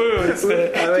 Contre eux, Oui.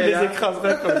 Ah ouais, tu les là.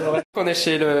 écraserais comme ça. On est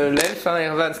chez l'elfe, hein,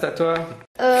 Ervan, c'est à toi.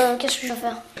 Qu'est-ce que je vais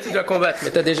faire? Tu dois combattre,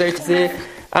 mais tu as déjà utilisé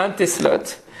un de tes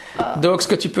slots. Donc ce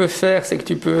que tu peux faire, c'est que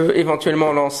tu peux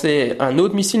éventuellement lancer un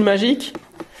autre missile magique.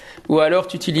 Ou alors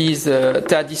tu utilises,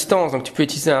 t'es à distance, donc tu peux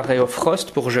utiliser un Ray of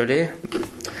Frost pour geler.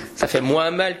 Ça fait moins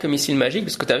mal que missile magique,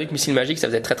 parce que tu as vu que missile magique ça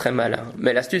faisait très très mal. Hein.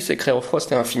 Mais l'astuce c'est que Ray of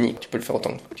Frost est infini, tu peux le faire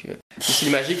autant que tu veux. Missile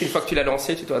magique, une fois que tu l'as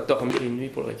lancé, tu dois dormir une nuit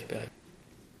pour le récupérer.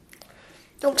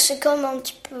 Donc c'est comme un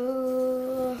petit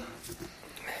peu...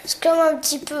 C'est comme un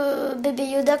petit peu bébé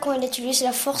Yoda quand il utilise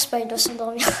la force, bah il doit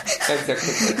s'endormir.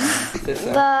 Exactement, c'est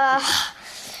ça. Bah...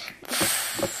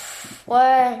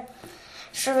 Ouais...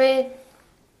 Je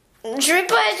vais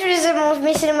pas utiliser mon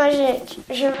missile magique.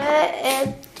 Je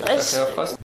vais Ray of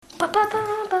Frost.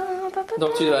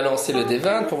 Donc tu dois lancer le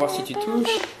D20 pour voir si tu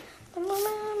touches.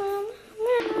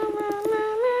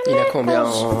 Il a combien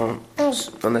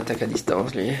 11. en attaque à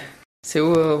distance, lui? C'est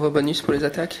où vos bonus pour les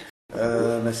attaques?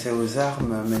 C'est aux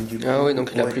armes, mais du coup... Ah oui,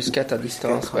 donc il a ouais, plus 4 à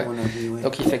distance. 4, Ouais. à mon avis, ouais.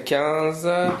 Donc il fait 15,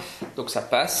 donc ça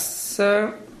passe.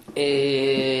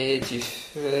 Et tu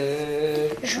fais...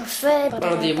 Je fais...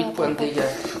 Un des 8 points de dégâts.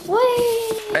 Ouais.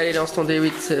 Allez, lance ton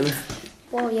D8, Seb.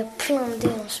 Wow, il y a plein de dés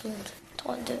dans ce monde.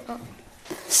 3, 2, 1.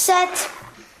 7.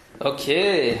 Ok.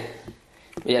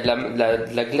 Il y a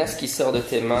de la glace qui sort de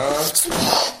tes mains.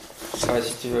 Ouais,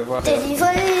 si tu veux voir.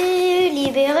 Délivré,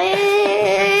 libéré.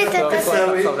 Ça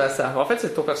oui. ressemble à ça. En fait,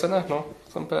 c'est ton personnage, non? Ça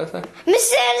ressemble pas à ça. Mais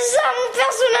c'est Elsa, mon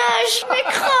personnage. Mais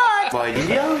crotte. Bon, il est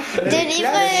bien.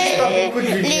 Délivré, pas beaucoup de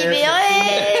lumière. libéré.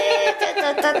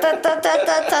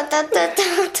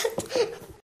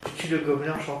 Tu tues le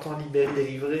gobelin en chantant libéré,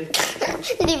 délivré.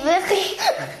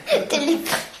 Libéré.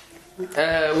 Délivré.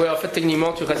 Ouais, en fait,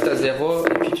 techniquement, tu restes à 0 et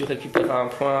puis tu récupères un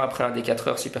point après un des 4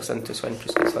 heures si personne ne te soigne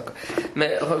plus que ça. Quoi.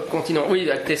 Mais continuons. Oui,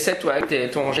 avec tes 7 ou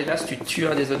avec ton gélas, tu tues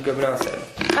un des autres gobelins. Ça.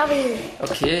 Ah oui.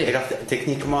 Ok. Et alors,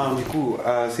 techniquement, du coup,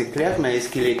 c'est clair, mais est-ce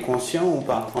qu'il est conscient ou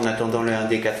pas en attendant le 1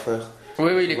 des 4 heures?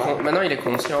 Oui, il est maintenant il est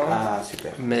conscient, Ah,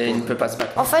 super. mais il ne peut pas se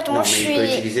battre. En fait, Non, moi, mais je il peut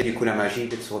suis... utiliser du coup la magie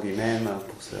d'être sur lui-même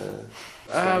pour se...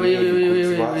 Ah soigner, oui, du coup,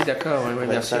 tu vois. d'accord, oui,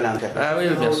 bien sûr. Ça, l'intérêt. Ah oui,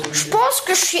 bien sûr. Je pense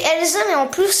que je suis Elsa, mais en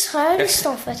plus réaliste,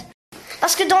 en fait.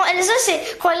 Parce que dans Elsa, c'est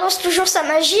quand elle lance toujours sa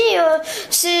magie,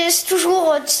 c'est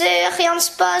toujours, tu sais, rien ne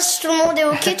se passe, tout le monde est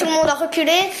ok, tout le monde a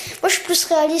reculé. Moi, je suis plus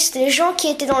réaliste. Les gens qui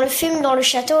étaient dans le film, dans le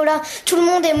château, là, tout le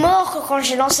monde est mort quand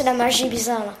j'ai lancé la magie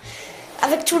bizarre, là.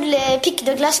 Avec tous les pics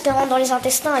de glace qui rentrent dans les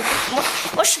intestins. Et tout.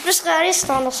 Moi, je suis plus réaliste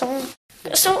hein, dans ce monde.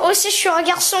 Aussi, je suis un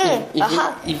garçon.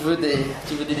 Tu veux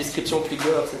des descriptions plus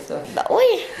gore, c'est ça? Bah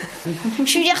oui.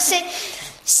 Je veux dire, c'est...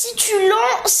 Si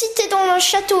t'es dans un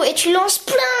château et tu lances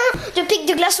plein de pics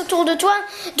de glace autour de toi,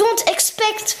 don't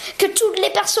expect que toutes les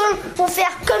personnes vont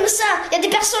faire comme ça. Il y a des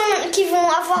personnes qui vont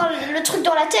avoir le truc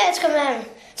dans la tête quand même.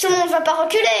 Tout le monde va pas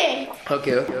reculer. Ok.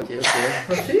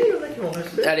 Ah, si, il y en a qui vont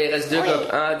rester. Allez, il reste 2 gobes.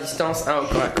 Un à distance, un au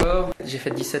corps à corps. J'ai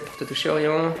fait 17 pour te toucher,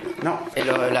 Orion. Non. Et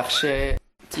l'archer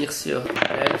tire sur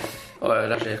Elf. Oh,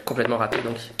 là, j'ai complètement raté,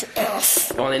 donc.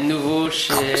 On est de nouveau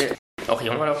chez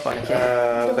Orion, alors, par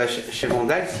laquelle. Chez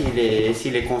Vandal,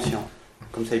 s'il est conscient.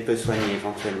 Comme ça, il peut soigner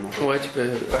éventuellement. Ouais, tu peux.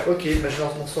 Ok, bah, je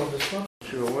lance mon sort de soin.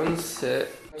 Cure Wounds, c'est.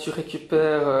 Tu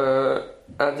récupères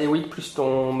un D8 plus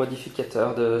ton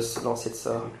modificateur de lancer de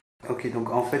sort. Ok, donc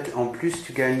en fait, en plus,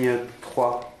 tu gagnes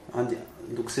 3.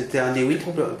 Donc c'était un D8,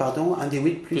 pardon, un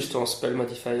D8 plus... Plus ton spell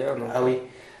modifier, non? Ah oui.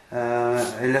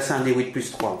 Là, c'est un D8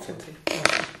 plus 3, en fait.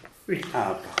 Oui.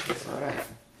 Ah, parfait. Voilà.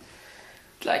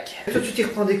 Clac. Et toi, tu t'y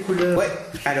reprends des couleurs. Ouais,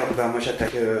 alors moi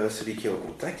j'attaque celui qui est au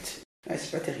contact. Ah,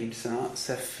 c'est pas terrible ça,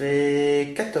 ça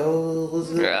fait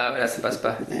 14. Ah, là, ça passe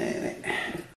pas.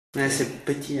 Ouais, c'est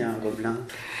petit, un gobelin.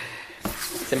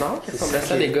 C'est marrant qu'il C'est ressemble à ça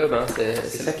ça, qui est- les gobes. Hein.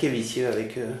 C'est ça qui est vicieux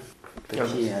avec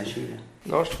petit et agile.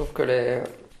 Non, je trouve que les.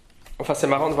 Enfin, c'est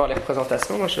marrant de voir les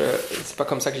représentations. Moi, c'est pas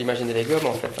comme ça que j'imaginais les gobes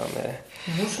en fait. Hein,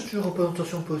 mais... Moi, c'est une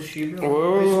représentation possible.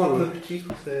 Ouais, Ils sont un ouais. peu petits.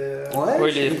 C'est Oui,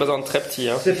 il les représente très petits.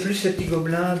 Hein. c'est plus ces petits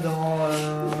gobelins dans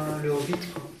le Hobbit.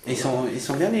 Quoi. Ils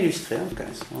sont bien illustrés en tout cas.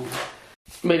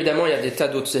 Mais évidemment, il y a des tas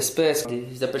d'autres espèces.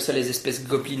 Ils appellent ça les espèces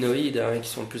goblinoïdes, hein, qui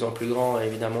sont de plus en plus grands, et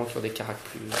évidemment, qui ont des caracs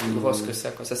plus grosses que ça.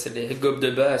 Quoi. Ça, c'est les gobes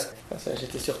de base. Enfin, ça,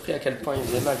 j'étais surpris à quel point ils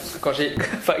faisaient mal. Parce que quand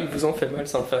enfin, ils vous ont fait mal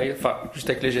sans le faire rire. Enfin, juste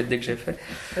avec les jets de dés que j'ai fait.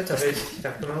 T'as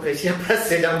quand même réussi à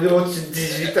passer l'armure au-dessus de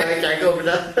 18 avec un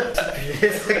gobelin.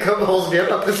 Ça commence bien,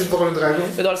 après c'est pour le dragon.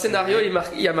 Mais dans le scénario,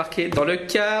 il y a marqué dans le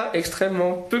cas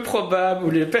extrêmement peu probable où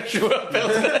les joueurs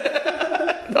perdent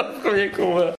dans le premier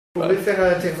combat. Vous pouvez faire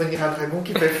intervenir un dragon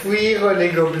qui fait fuir les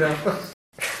gobelins.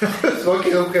 Heureusement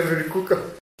qu'ils ont prévu le coup. Quoi.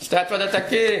 C'était à toi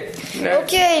d'attaquer.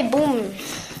 Ok, boum.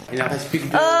 Il en reste plus que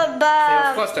 2.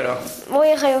 Bah... Frost alors. Oui,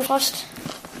 Ray of Frost.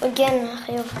 Again,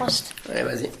 Ray of Frost. Allez,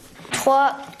 vas-y.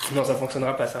 3. Non, ça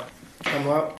fonctionnera pas ça. À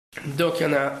moi. Donc il y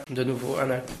en a de nouveau un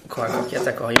corps à corps qui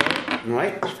attaque Orion.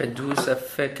 Ouais. Je fais 12, ça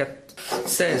fait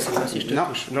 16 si je te Non.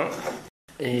 touche. Non.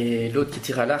 Et l'autre qui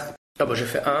tire à l'arc. Ah bah je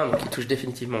fais 1, donc il touche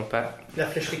définitivement pas. La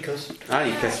flèche ricosse. Ah,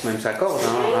 il casse même sa corde,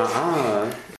 hein.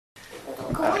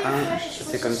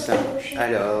 C'est comme ça.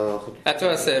 Alors, À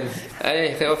toi Sam.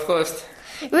 Allez, Ray of Frost.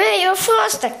 Ray of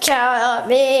Frost,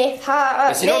 Mais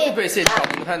sinon tu peux essayer de faire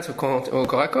une hand au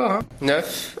corps à corps. Hein.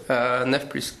 9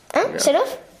 plus. Hein, c'est 9?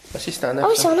 Ah si, c'était un 9. Ah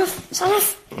oui, c'est un 9. C'est un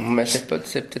 9. Mais c'est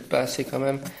peut-être pas assez quand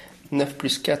même. 9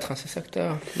 plus 4, hein, c'est ça que t'as?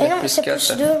 Mais 9 non, c'est 4, plus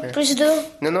ça 2. fait- Plus 2.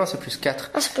 Non, c'est plus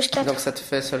 4. Ah, c'est plus 4. Donc ça te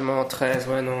fait seulement 13,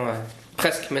 ouais, non.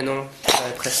 Presque, mais non.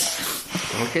 Ouais, presque.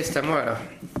 Ok, c'est à moi alors.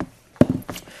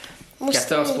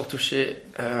 14 pour toucher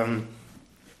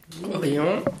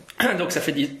Orion. Donc ça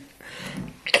fait 10.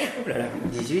 Oh là là.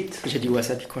 18. J'ai dit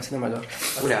wasabi coincé dans ma gorge.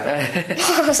 Oula.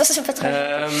 Ça, c'est pas très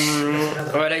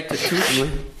Voilà, il te touche.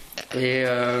 Et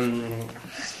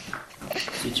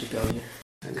 18, j'ai perdu.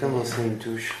 Comment ça me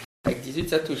touche? Avec 18,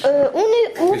 ça touche. On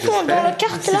est où dans la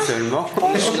carte là? Si seulement.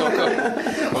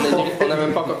 On n'a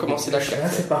même pas encore commencé la carte.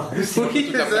 C'est pas russe.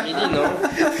 Oui, Tout l'après-midi, non?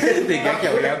 Des gars qui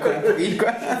ont rien compris,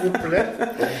 quoi. S'il vous plaît.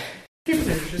 Je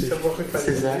voulais juste savoir que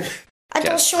C'est ça.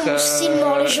 Attention, style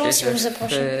mord les gens si vous vous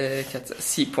approchez.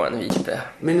 6 points de vie, tu perds.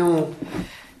 Mais non.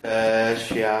 Je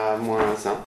suis à moins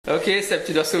 1. Ok, Seb,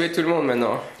 tu dois sauver tout le monde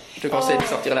maintenant. Je te conseille de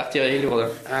sortir l'artillerie lourde.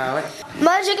 Ah ouais.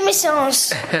 Magic Missile.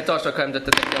 Attends, je dois quand même de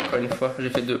t'attaquer encore une fois. J'ai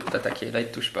fait 2 pour t'attaquer, là il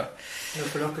te touche pas. Il va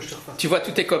falloir que je te refasse. Tu vois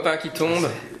tous tes copains qui tombent.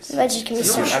 Magic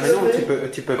Missile. Ah mais non,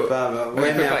 tu peux pas. Ouais,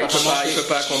 il peut pas, apparemment, il peut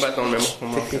pas combattre dans le même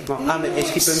combat. techniquement. Ah mais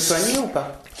est-ce qu'il peut me soigner ou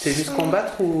pas? C'est juste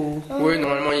combattre ou? Oui,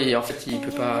 normalement, en fait, il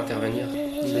peut pas intervenir.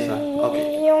 C'est ça. Ok.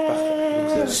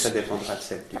 Parfait. Donc ça dépendra de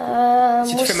cette.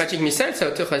 Si tu fais Magic Missile, c'est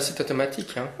auto-réussite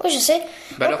automatique. Hein. Oui, je sais.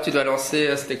 Bah alors tu dois lancer,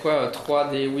 c'était quoi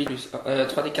 3D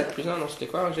 3D4 plus 1, non c'était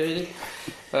quoi que j'avais dit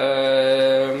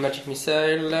Magic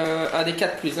Missile,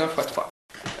 1D4 plus 1 x 3.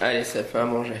 Allez, ça fait un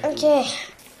bon jet. Ok.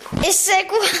 Et c'est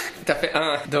quoi? T'as fait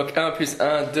 1, donc 1 plus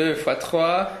 1, 2 x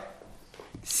 3,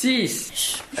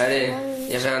 6. Allez,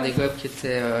 il y avait un des gobs qui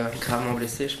était gravement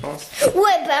blessé, je pense.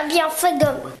 Ouais, bah bien fait,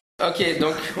 Gob. Ok,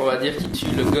 donc on va dire qu'il tue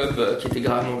le gob qui était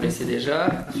gravement blessé déjà.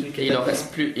 Et il en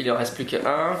reste plus que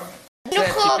 1. Tu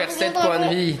perds 7 points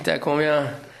de vie, t'es à combien?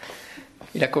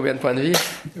 Il a combien de points de vie?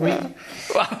 Oui.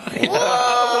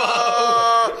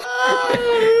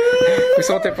 Où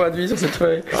sont tes points de vie sur cette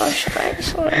feuille? Oh, je sais pas, ils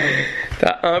sont là.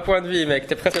 T'as 1 point de vie, mec,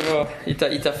 t'es presque mort. Il t'a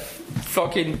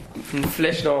flanqué une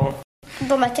flèche dans...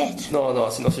 Dans ma tête. Non,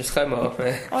 sinon tu serais mort,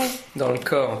 mais Oui. dans le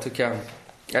corps en tout cas.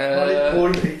 Dans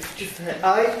l'épaule. Tu fais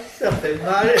aïe, ça fait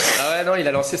mal. Ah ouais, non, il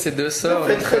a lancé ses 2 sorts. Ça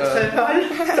fait donc, très très mal.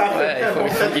 Ça fait Ouais, vraiment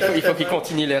très, il faut très qu'il mal.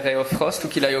 continue les Ray of Frost ou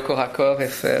qu'il aille au corps à corps et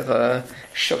faire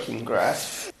Shocking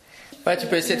Grasp. Ouais, tu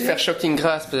peux essayer de faire Shocking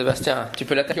Grasp, Sébastien. Tu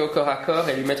peux l'attaquer au corps à corps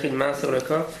et lui mettre une main sur le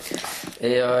corps.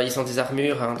 Et ils ont des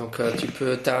armures, hein, donc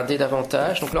t'as un dé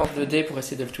d'avantage. Donc lance 2 dés pour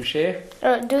essayer de le toucher.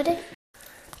 2D.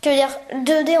 Tu veux dire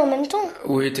 2D en même temps?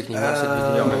 Oui, techniquement, c'est 2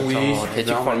 dés en même oui, temps. c'est Et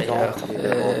tu en prends le même temps, meilleur. c'est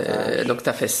l'avantage. Donc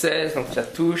t'as fait 16, donc ça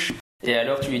touche. Et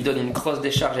alors tu lui donnes une grosse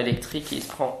décharge électrique et il se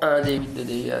prend 1 d 8 de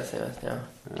dégâts, Sébastien.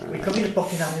 Mais comme il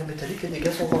porte une armure métallique, les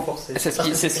dégâts sont renforcés. C'est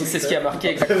ce qui a marqué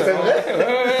exactement. C'est vrai?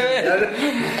 Ouais.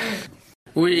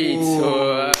 Oui, Ouh.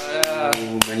 voilà.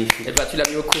 Ouh, magnifique. Et bah tu l'as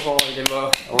mis au courant, il est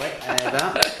mort. Ouais, eh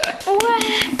ben. Ouais.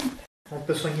 On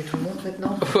peut soigner tout le monde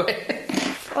maintenant? Ouais.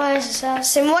 Ouais, c'est ça.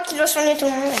 C'est moi qui dois soigner tout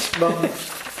le monde. Bon,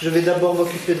 je vais d'abord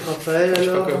m'occuper de Raphaël Je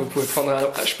alors.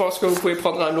 pense que vous pouvez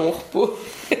prendre un long repos.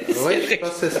 Ouais, je pense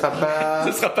que ce sera pas.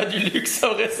 Ce sera pas du luxe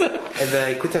en vrai ça. Eh ben,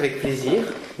 écoute, avec plaisir.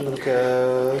 Donc,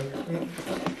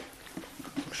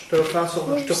 Je te refais un sort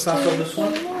de soin.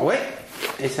 ouais.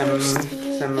 Et ça me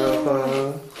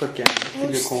recalme.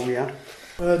 C'est de combien?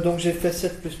 Donc j'ai fait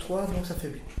 7 plus 3, donc ça fait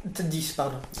 8. 10,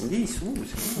 pardon. 10, ouh,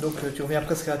 c'est bon. Donc tu reviens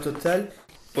presque à la totale.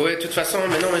 Oui, de toute façon,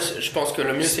 mais je pense que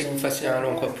le mieux c'est que vous fassiez un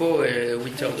long repos et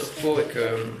 8 heures de repos et que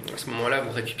à ce moment-là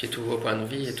vous récupiez tous vos points de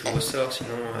vie et tous vos sorts, sinon.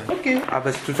 Ok. Ah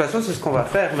bah de toute façon c'est ce qu'on va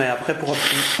faire, mais après pour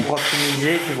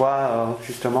optimiser, tu vois,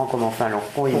 justement comment on fait un long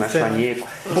repos, il Pour m'a faire- soigné. Quoi.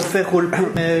 Pour faire roleplay,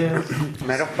 mais.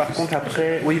 Mais alors par contre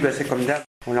après, oui bah c'est comme d'hab,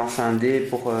 on lance un dé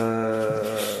pour...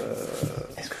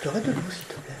 Est-ce que tu aurais de l'eau s'il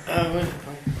te plaît? Ah ouais.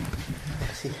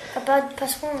 Merci. Papa,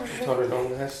 passe-moi un jeu. Attends, le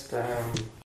long reste.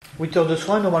 8 heures de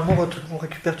soin, normalement on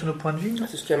récupère tous nos points de vie. Non?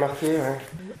 C'est ce qui a marqué, ouais.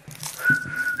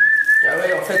 Ah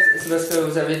ouais, en fait, c'est parce que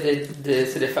vous avez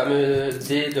c'est des fameux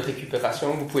dés de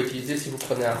récupération que vous pouvez utiliser si vous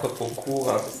prenez un repos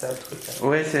court, hein, c'est ça le truc. Hein.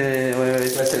 Ouais c'est... Ouais,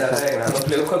 c'est la règle. Hein. Donc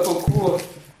le repos court,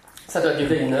 ça doit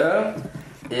durer 1 heure.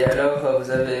 Et alors,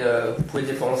 vous pouvez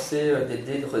dépenser des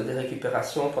dés de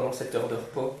récupération pendant cette heure de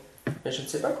repos. Mais je ne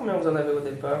sais pas combien vous en avez au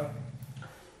départ.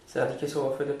 C'est indiqué sur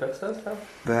vos feuilles de personne, ça?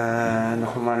 Bah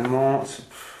normalement,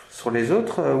 sur les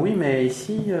autres, oui, mais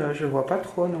ici je vois pas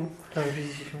trop, non. La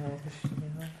vision.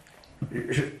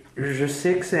 Je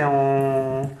sais que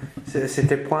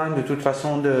c'était point de toute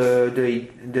façon de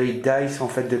hit dice en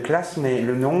fait de classe, mais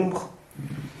le nombre,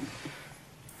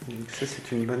 donc ça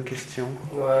c'est une bonne question.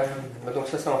 Ouais, bah donc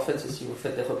ça en fait, c'est si vous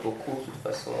faites des repos courts, de toute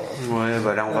façon. Ouais,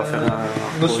 voilà, on va faire un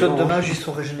Nos slots de polo. mage ils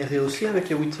sont régénérés aussi avec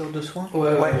les 8 heures de soin. Ouais.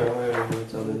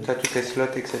 T'as tous tes slots,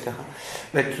 etc.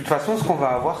 Mais de toute façon, ce qu'on va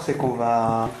avoir, c'est qu'on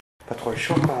va pas trop le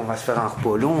choix, quoi. On va se faire un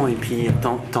repos long et puis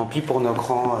tant pis pour nos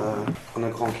grands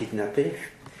kidnappés.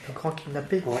 Le grand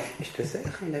kidnappé. Ouais, je te sers,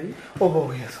 un avis. Oh bon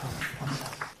oui, attends, je prends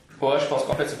ça. Ouais, je pense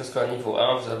qu'en fait c'est parce qu'à niveau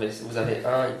 1, vous avez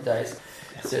un hit dice.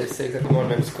 C'est exactement le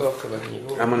même score que votre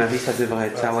niveau. À mon avis, ça devrait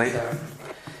être ça, ouais. C'est ça.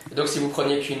 Et donc si vous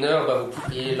preniez qu'une heure, vous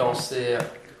pourriez lancer,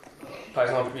 par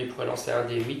exemple lui il pourrait lancer un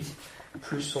D8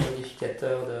 plus son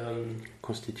modificateur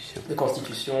de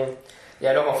constitution. Et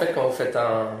alors en fait quand vous faites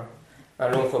un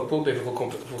long repos,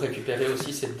 vous récupérez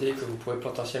aussi ces dés que vous pouvez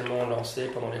potentiellement lancer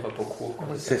pendant les repos courts.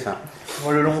 C'est ça. Bon,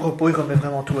 le long repos, il remet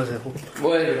vraiment tout à zéro.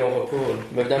 Ouais, le long repos.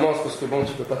 Mais évidemment, c'est parce que bon,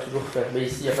 tu peux pas toujours faire. Mais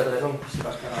ici, il n'y a pas de raison que tu puisses pas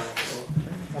faire un repos.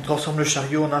 On transforme le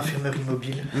chariot en infirmerie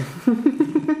mobile.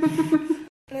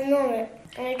 Mais non, mais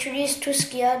on utilise tout ce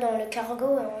qu'il y a dans le cargo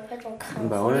et en fait on crée un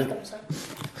produit comme ça.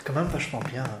 C'est quand même vachement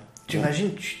bien. Tu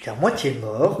imagines, tu es à moitié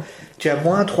mort, tu as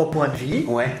moins 3 points de vie,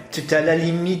 tu es à la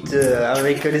limite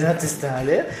avec les intestins à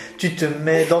l'air, tu te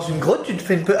mets dans une grotte, tu te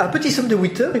fais un petit somme de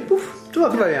Wither et pouf, tout va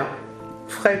bien.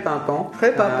 Frais pimpant.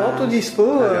 Tout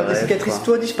dispo, les cicatrices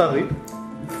tout a disparu.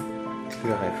 Le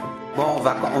rêve. Bon,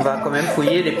 on va quand même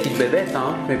fouiller les petites bébêtes,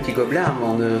 hein, les petits gobelins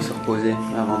avant de se reposer,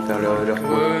 avant de faire leur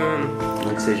repos.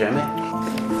 On ne sait jamais.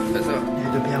 C'est ça.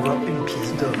 Il doit bien avoir une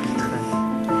pièce d'or qui traîne.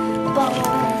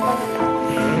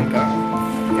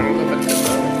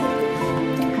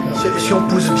 Si on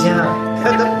pousse bien,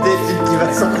 David qui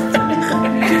va sortir.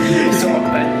 Ils sont en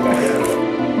panne.